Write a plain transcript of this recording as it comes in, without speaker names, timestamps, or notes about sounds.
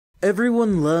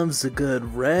Everyone loves a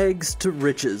good rags to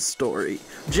riches story.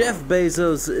 Jeff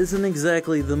Bezos isn't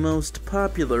exactly the most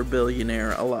popular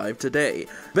billionaire alive today.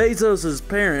 Bezos'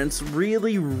 parents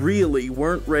really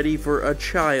weren't ready for a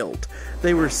child.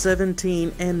 They were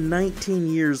 17 and 19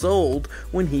 years old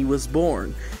when he was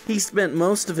born. He spent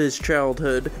most of his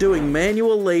childhood doing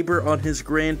manual labor on his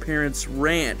grandparents'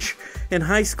 ranch. In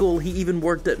high school, he even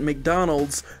worked at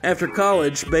McDonald's. After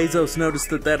college, Bezos noticed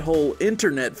that whole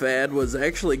internet fad was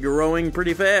actually growing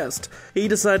pretty fast. He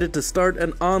decided to start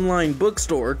an online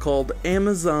bookstore called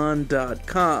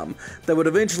Amazon.com that would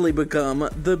eventually become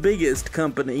the biggest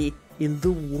company in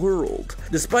the world.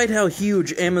 Despite how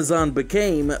huge Amazon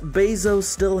became, Bezos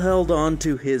still held on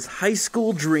to his high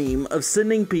school dream of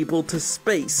sending people to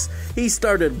space. He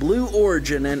started Blue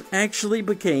Origin and actually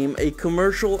became a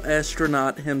commercial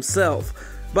astronaut himself.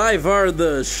 By far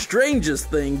the strangest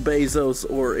thing Bezos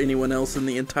or anyone else in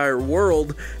the entire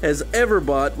world has ever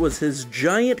bought was his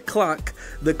giant clock,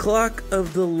 the Clock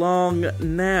of the Long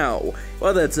Now.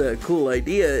 While that's a cool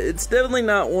idea, it's definitely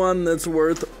not one that's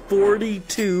worth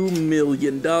 $42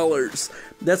 million.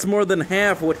 That's more than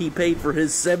half what he paid for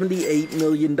his $78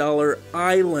 million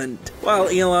island. While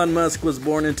Elon Musk was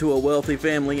born into a wealthy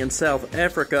family in South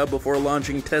Africa before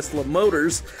launching Tesla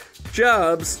Motors,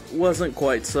 Jobs wasn't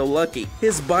quite so lucky.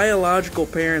 His biological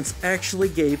parents actually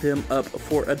gave him up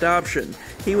for adoption.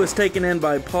 He was taken in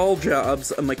by Paul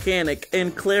Jobs, a mechanic,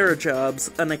 and Clara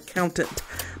Jobs, an accountant.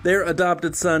 Their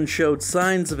adopted son showed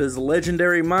signs of his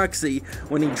legendary moxie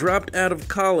when he dropped out of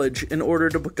college in order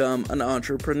to become an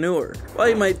entrepreneur. While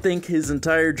you might think his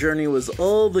entire journey was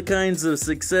all the kinds of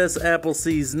success Apple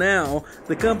sees now,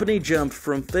 the company jumped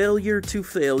from failure to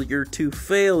failure to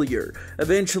failure,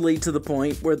 eventually to the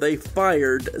point where they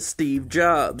fired Steve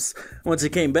Jobs. Once he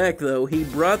came back, though, he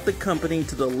brought the company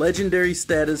to the legendary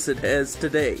status it has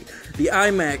today. The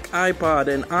iMac, iPod,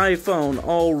 and iPhone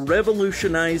all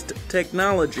revolutionized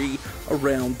technology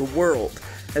around the world.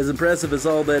 As impressive as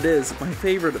all that is, my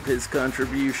favorite of his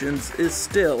contributions is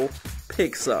still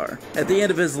Pixar. At the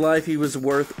end of his life, he was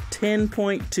worth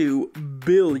 $10.2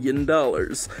 billion.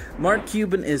 Mark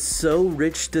Cuban is so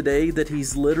rich today that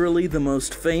he's literally the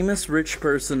most famous rich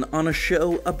person on a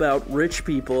show about rich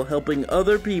people helping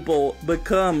other people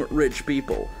become rich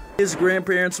people. His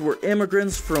grandparents were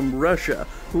immigrants from Russia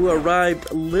who arrived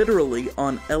literally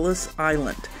on Ellis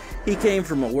Island. He came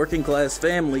from a working-class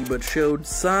family but showed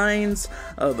signs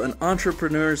of an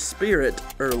entrepreneur's spirit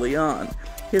early on.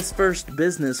 His first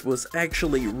business was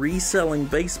actually reselling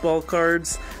baseball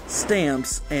cards,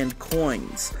 stamps, and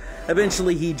coins.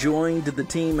 Eventually, he joined the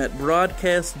team at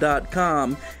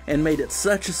Broadcast.com and made it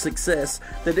such a success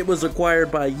that it was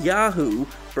acquired by Yahoo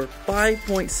for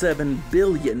 $5.7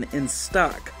 billion in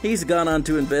stock. He's gone on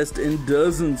to invest in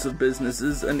dozens of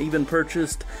businesses and even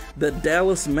purchased the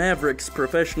Dallas Mavericks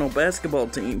professional basketball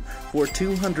team for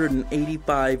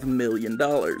 $285 million.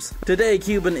 Today,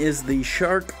 Cuban is the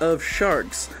shark of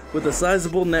sharks with a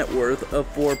sizable net worth of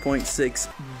 $4.6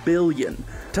 billion.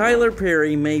 Tyler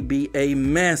Perry may be a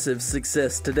massive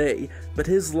success today, but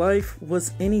his life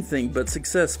was anything but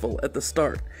successful at the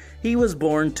start. He was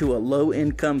born to a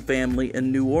low-income family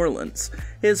in New Orleans.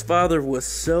 His father was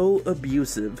so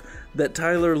abusive that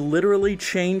Tyler literally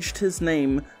changed his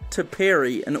name to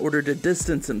Perry in order to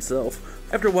distance himself.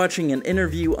 After watching an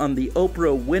interview on the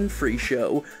Oprah Winfrey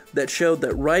Show that showed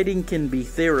that writing can be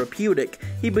therapeutic,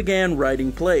 he began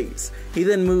writing plays. He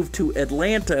then moved to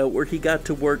Atlanta, where he got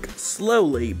to work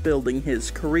slowly building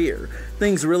his career.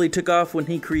 Things really took off when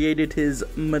he created his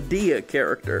Medea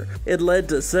character. It led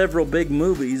to several big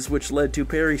movies, which led to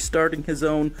Perry starting his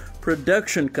own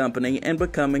production company and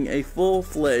becoming a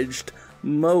full-fledged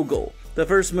mogul. The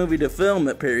first movie to film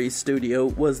at Perry's studio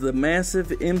was the massive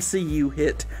MCU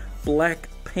hit Black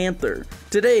Panther.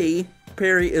 Today,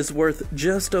 Perry is worth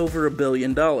just over $1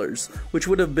 billion, which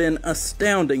would have been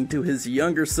astounding to his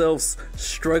younger self's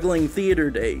struggling theater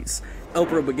days.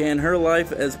 Oprah began her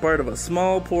life as part of a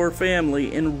small, poor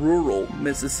family in rural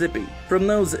Mississippi. From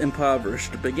those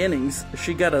impoverished beginnings,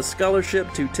 she got a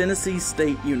scholarship to Tennessee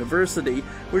State University,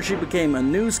 where she became a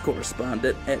news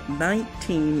correspondent at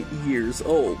 19 years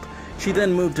old. She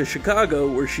then moved to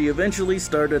Chicago, where she eventually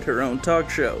started her own talk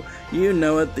show. You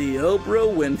know it, the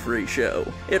Oprah Winfrey Show.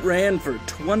 It ran for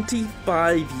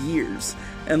 25 years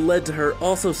and led to her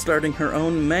also starting her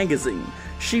own magazine.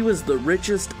 She was the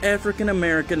richest African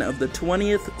American of the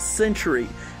 20th century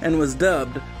and was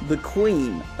dubbed the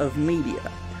Queen of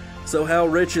Media. So how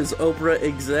rich is Oprah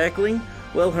exactly?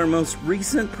 Well, her most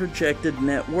recent projected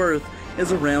net worth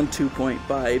is around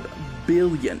 $2.5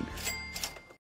 billion.